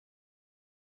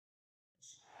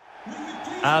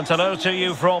And hello to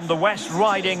you from the West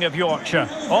Riding of Yorkshire.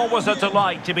 Always a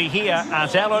delight to be here at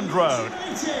Elland Road.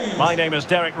 My name is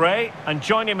Derek Ray, and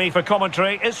joining me for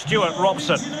commentary is Stuart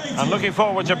Robson. I'm looking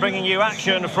forward to bringing you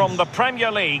action from the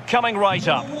Premier League coming right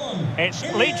up. It's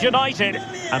Leeds United,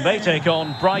 and they take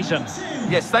on Brighton.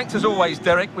 Yes, thanks as always,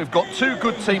 Derek. We've got two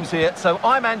good teams here, so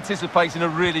I'm anticipating a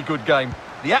really good game.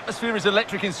 The atmosphere is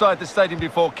electric inside the stadium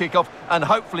before kick-off, and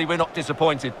hopefully we're not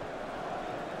disappointed.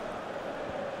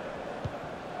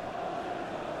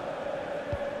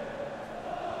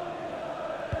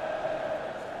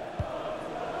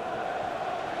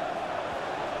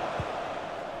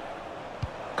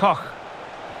 Koch.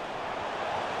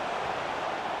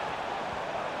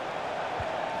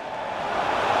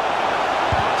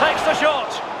 Takes the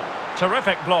shot.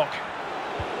 Terrific block.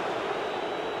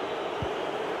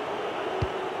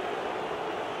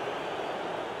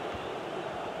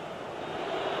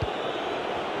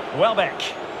 Welbeck.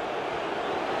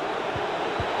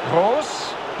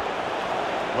 Gross.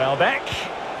 Welbeck.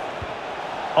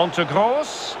 On to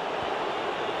Gross.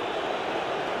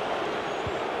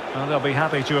 Well, they'll be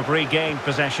happy to have regained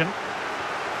possession.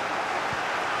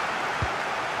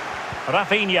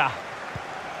 Rafinha.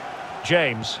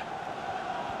 James.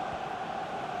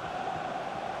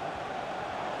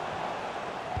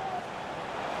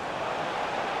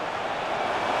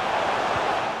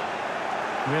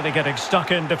 Really getting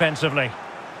stuck in defensively.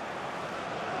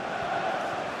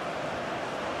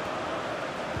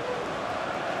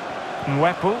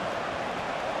 Mwepu.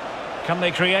 Can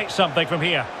they create something from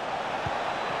here?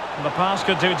 The pass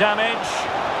could do damage.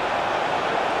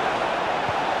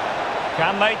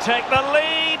 Can they take the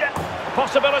lead?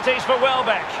 Possibilities for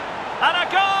Welbeck. And a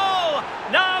goal!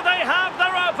 Now they have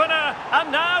their opener,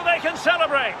 and now they can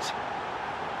celebrate.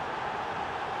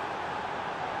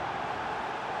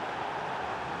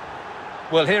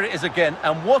 Well, here it is again,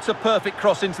 and what a perfect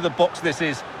cross into the box this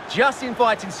is. Just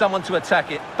inviting someone to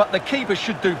attack it, but the keeper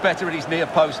should do better at his near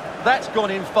post. That's gone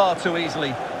in far too easily.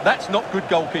 That's not good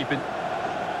goalkeeping.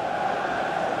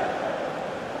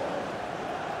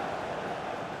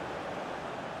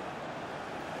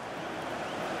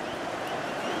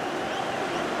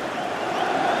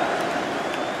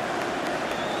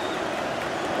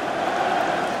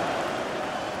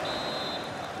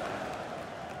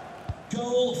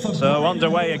 So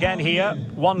underway again here,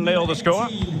 1-0 the score.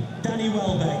 Danny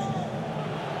Welbeck.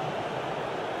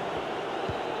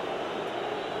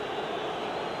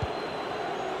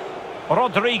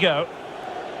 Rodrigo.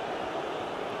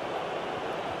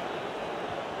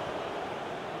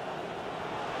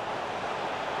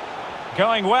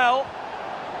 Going well.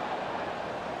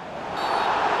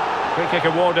 Free kick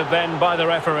awarded then by the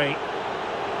referee.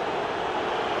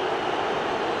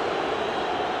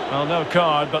 Well, no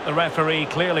card, but the referee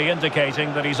clearly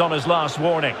indicating that he's on his last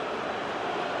warning.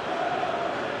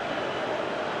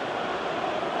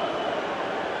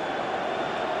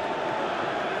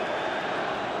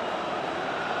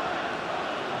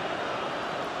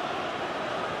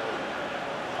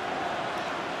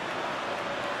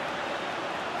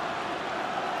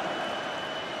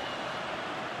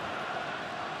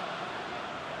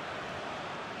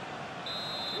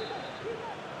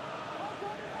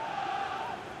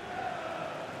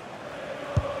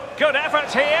 Good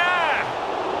effort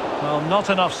here! Well, not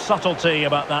enough subtlety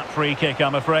about that free kick,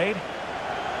 I'm afraid.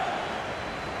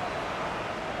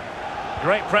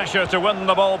 Great pressure to win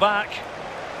the ball back.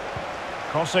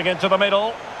 Crossing into the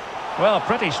middle. Well,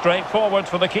 pretty straightforward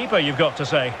for the keeper, you've got to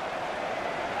say.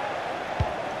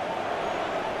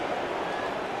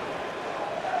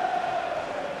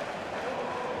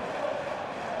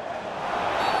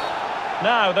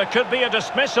 Now, there could be a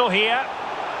dismissal here.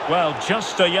 Well,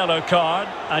 just a yellow card,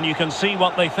 and you can see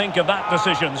what they think of that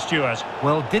decision, Stuart.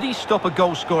 Well, did he stop a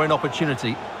goal-scoring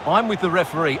opportunity? I'm with the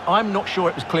referee. I'm not sure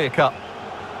it was clear-cut.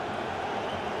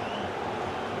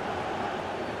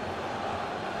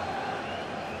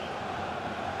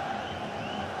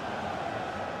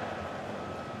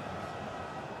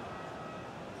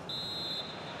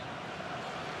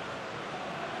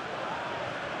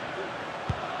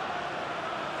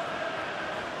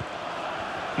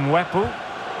 Mwepu.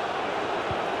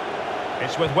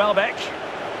 It's with Welbeck.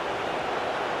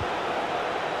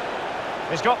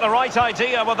 He's got the right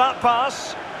idea with that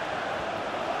pass.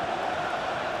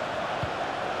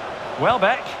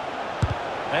 Welbeck.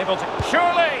 Able to...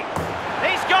 Surely!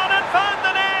 He's gone and found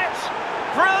the net!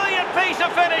 Brilliant piece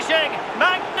of finishing!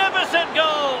 Magnificent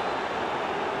goal!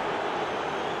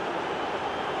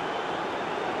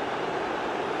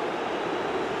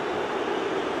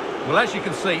 Well, as you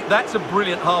can see, that's a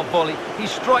brilliant half volley. He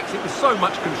strikes it with so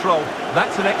much control.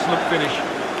 That's an excellent finish.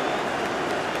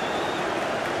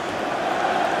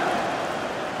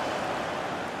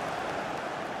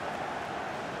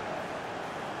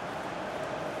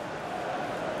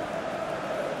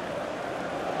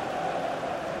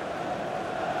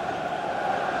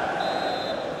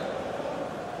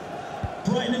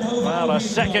 Well, a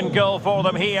second goal for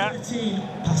them here.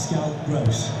 Pascal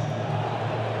Gross.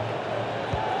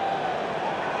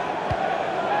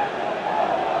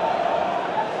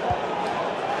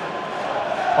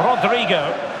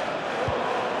 Rodrigo.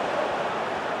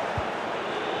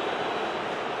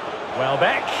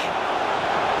 Welbeck.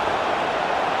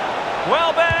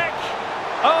 Welbeck!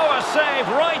 Oh, a save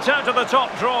right out of the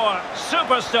top drawer.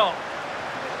 Super stop.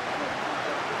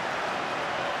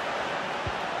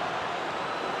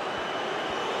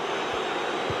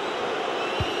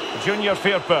 Junior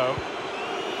Firpo.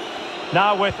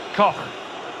 Now with Koch.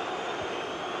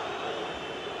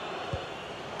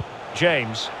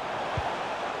 James.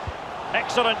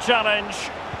 Excellent challenge.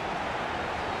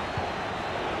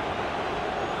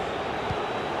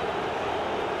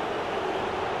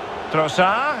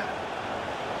 Trossard.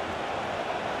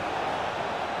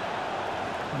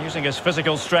 Using his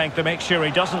physical strength to make sure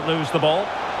he doesn't lose the ball.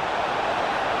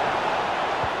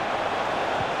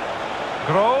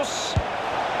 Gross.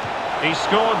 He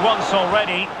scored once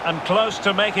already and close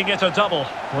to making it a double.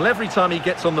 Well, every time he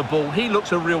gets on the ball, he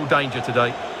looks a real danger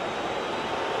today.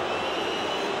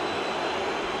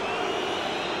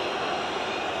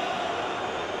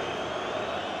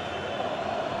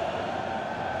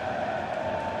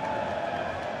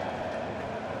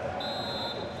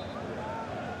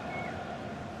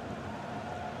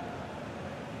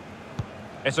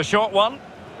 It's a short one.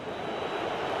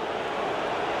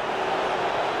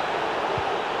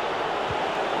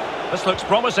 This looks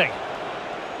promising.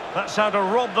 That's how to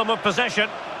rob them of possession.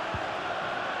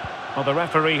 Well, the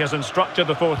referee has instructed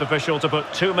the fourth official to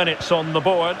put 2 minutes on the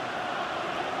board.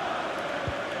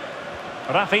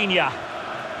 Rafinha.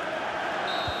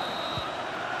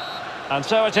 And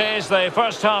so it is, the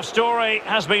first half story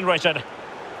has been written.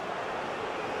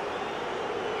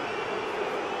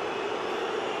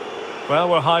 Well,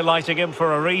 we're highlighting him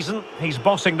for a reason. He's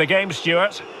bossing the game,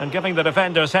 Stuart, and giving the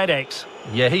defenders headaches.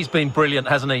 Yeah, he's been brilliant,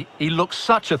 hasn't he? He looks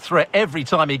such a threat every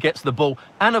time he gets the ball.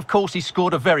 And, of course, he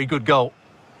scored a very good goal.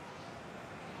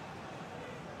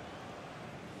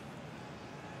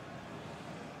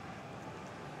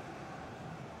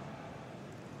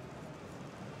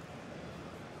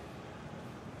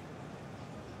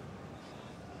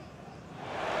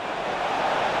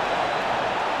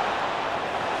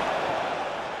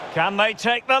 Can they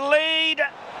take the lead?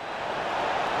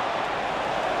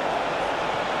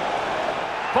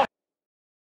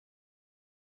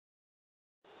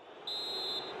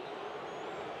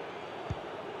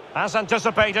 As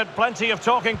anticipated, plenty of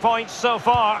talking points so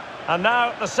far. And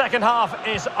now the second half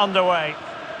is underway.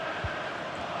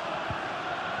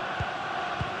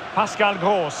 Pascal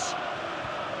Gross.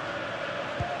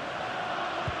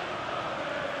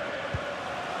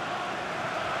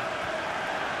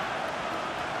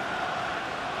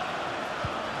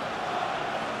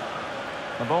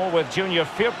 The ball with Junior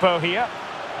Firpo here.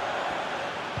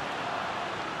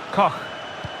 Koch.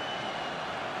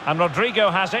 And Rodrigo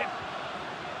has it.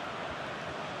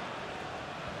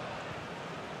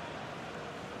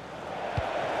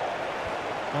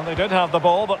 Well, they did have the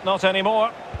ball, but not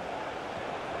anymore.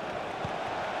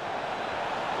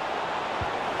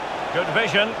 Good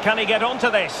vision. Can he get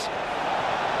onto this?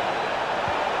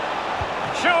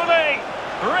 Surely!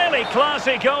 Really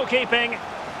classy goalkeeping.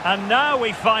 And now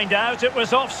we find out it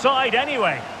was offside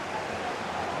anyway.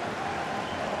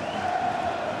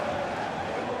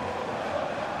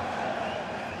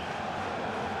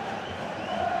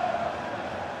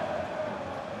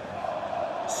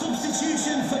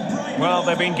 Substitution for Brighton. Well,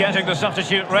 they've been getting the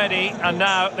substitute ready, and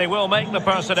now they will make the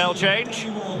personnel change.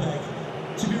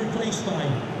 To be replaced by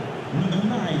number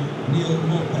 9, Neil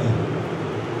Maupay.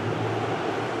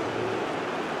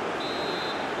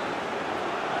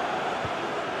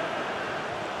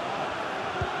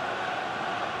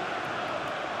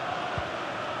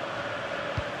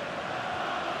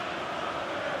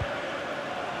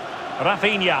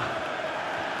 Rafinha.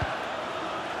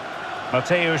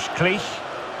 Mateusz Klich.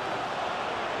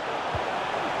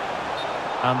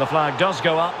 And the flag does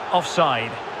go up,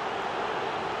 offside.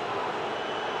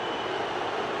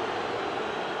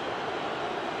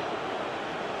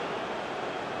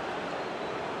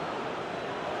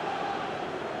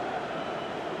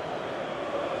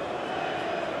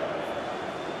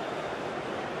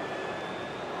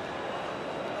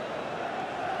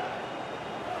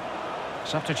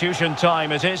 Substitution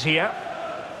time it is here.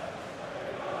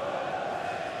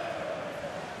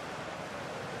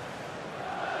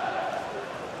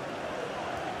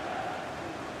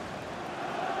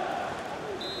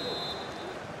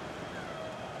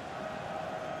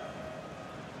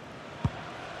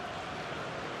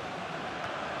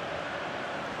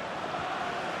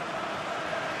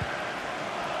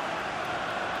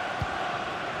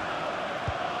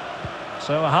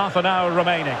 So half an hour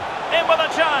remaining. In with a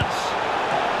chance.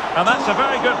 And that's a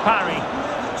very good parry.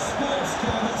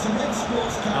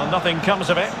 Well, nothing comes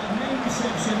of it.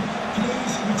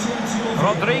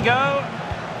 Rodrigo.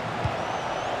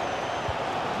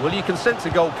 Well, you can sense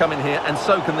a goal coming here, and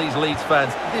so can these Leeds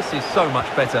fans. This is so much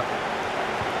better.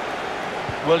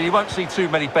 Well, you won't see too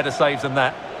many better saves than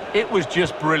that. It was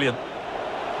just brilliant.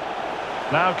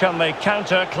 Now can they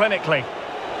counter clinically?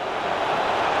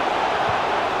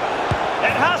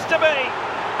 It has to be.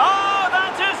 Oh,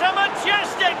 that is a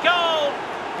majestic goal.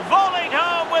 Volleyed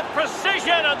home with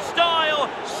precision and style.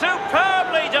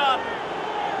 Superbly done.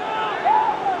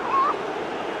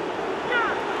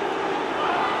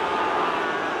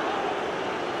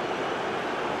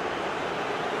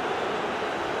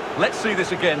 Let's see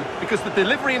this again, because the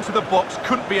delivery into the box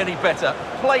couldn't be any better.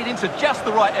 Played into just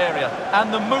the right area,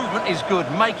 and the movement is good,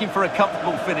 making for a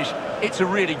comfortable finish. It's a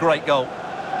really great goal.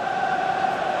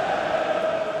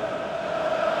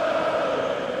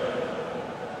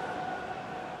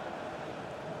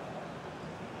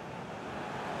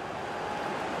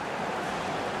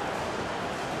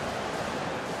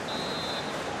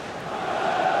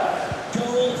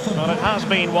 Well, it has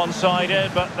been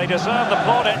one-sided, but they deserve the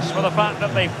plaudits for the fact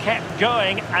that they've kept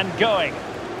going and going.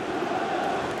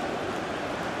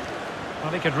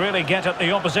 Well, he could really get at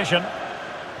the opposition.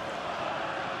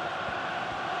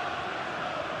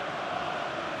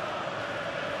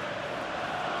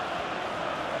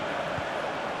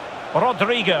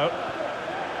 Rodrigo.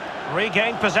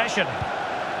 Regained possession.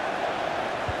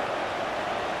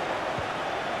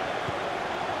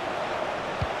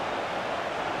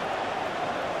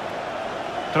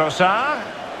 Trossard.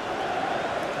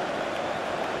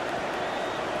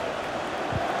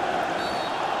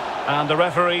 And the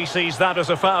referee sees that as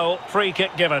a foul. Free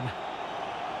kick given.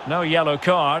 No yellow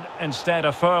card, instead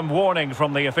a firm warning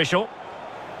from the official.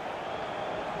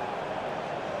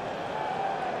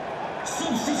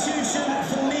 Substitution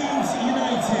for Leeds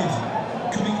United.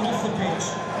 Coming off the pitch,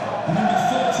 number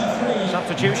 43.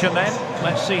 Substitution then.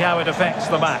 Let's see how it affects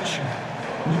the match.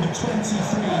 Number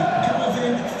 23,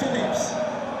 Calvin Phillips.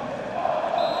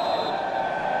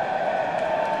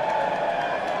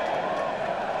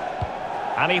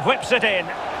 And he whips it in.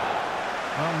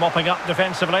 Well, mopping up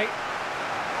defensively.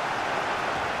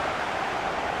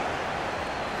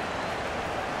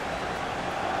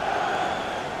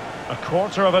 A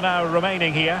quarter of an hour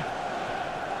remaining here.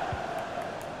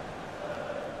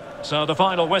 So the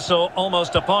final whistle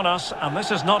almost upon us, and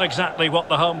this is not exactly what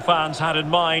the home fans had in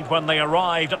mind when they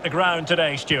arrived at the ground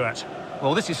today, Stuart.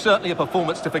 Well, this is certainly a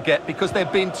performance to forget, because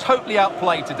they've been totally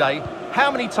outplayed today. How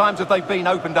many times have they been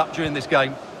opened up during this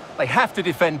game? They have to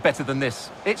defend better than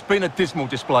this. It's been a dismal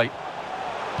display.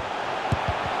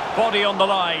 Body on the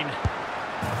line.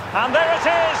 And there it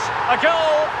is, a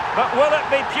goal. But will it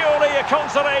be purely a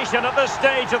consolation at this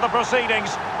stage of the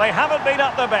proceedings? They haven't been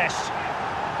at their best.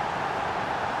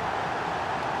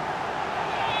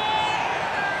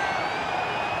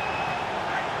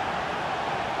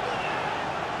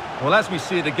 Well, as we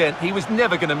see it again, he was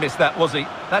never going to miss that, was he?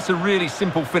 That's a really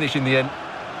simple finish in the end.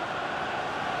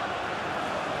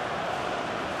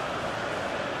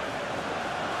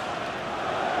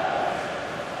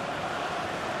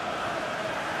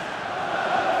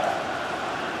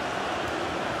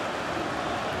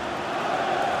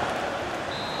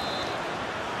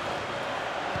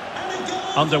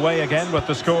 Underway again with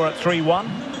the score at 3-1.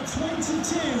 Number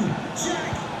 22,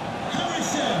 Jack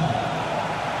Harrison.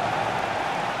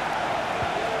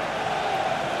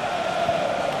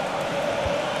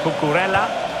 Cucurella.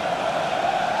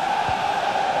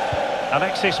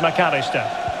 Alexis McAllister.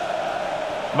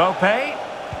 Mopé.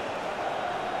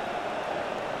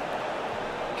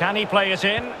 Can he play it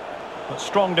in? But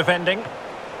strong defending.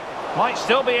 Might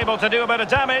still be able to do a bit of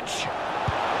damage.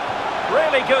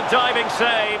 Really good diving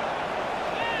save.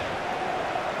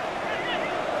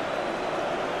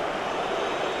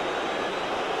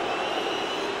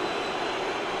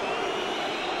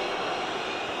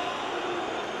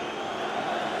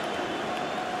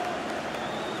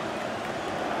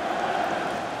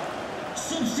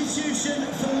 Substitution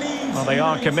for Leeds. Well, they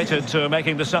are committed to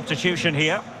making the substitution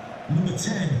here. Number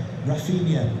 10,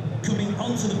 Rafinha. Coming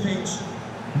onto the pitch,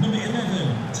 number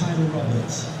 11, Tyler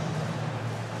Roberts.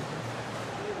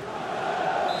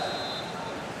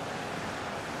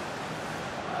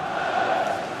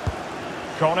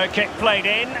 Corner kick played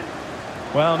in.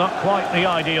 Well, not quite the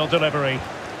ideal delivery.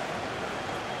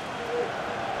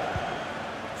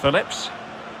 Phillips.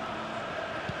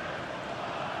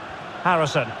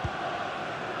 Harrison.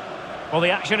 Well,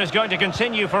 the action is going to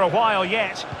continue for a while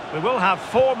yet. We will have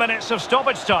 4 minutes of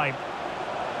stoppage time.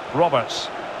 Roberts.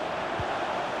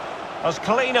 As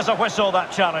clean as a whistle,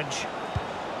 that challenge.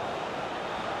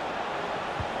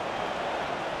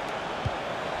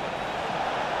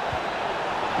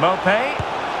 Mopé.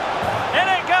 In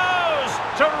it goes!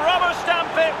 To rubber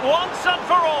stamp it once and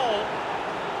for all.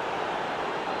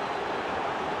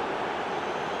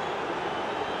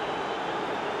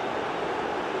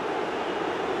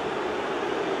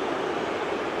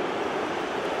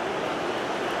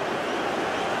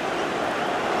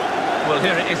 Well,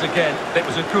 here it is again. It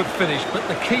was a good finish, but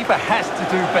the keeper has to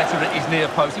do better at his near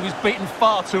post. He was beaten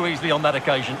far too easily on that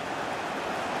occasion.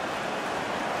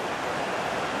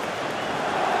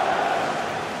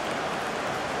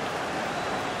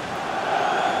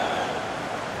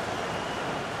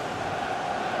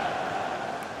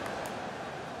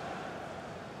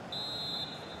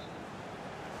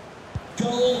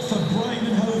 Goal for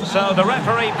Brighton. So the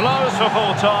referee blows for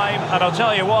full time, and I'll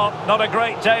tell you what, not a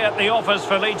great day at the office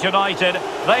for Leeds United.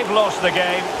 They've lost the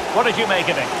game. What did you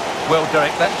make of it? Well,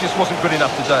 Derek, that just wasn't good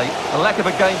enough today. A lack of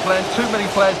a game plan, too many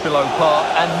players below par,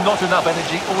 and not enough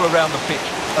energy all around the pitch.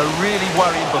 A really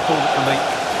worrying performance for me.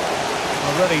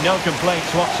 Well, really no complaints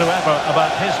whatsoever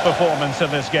about his performance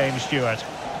in this game, Stuart.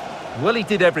 Well, he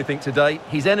did everything today.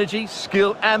 His energy,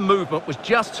 skill and movement was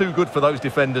just too good for those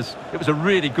defenders. It was a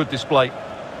really good display.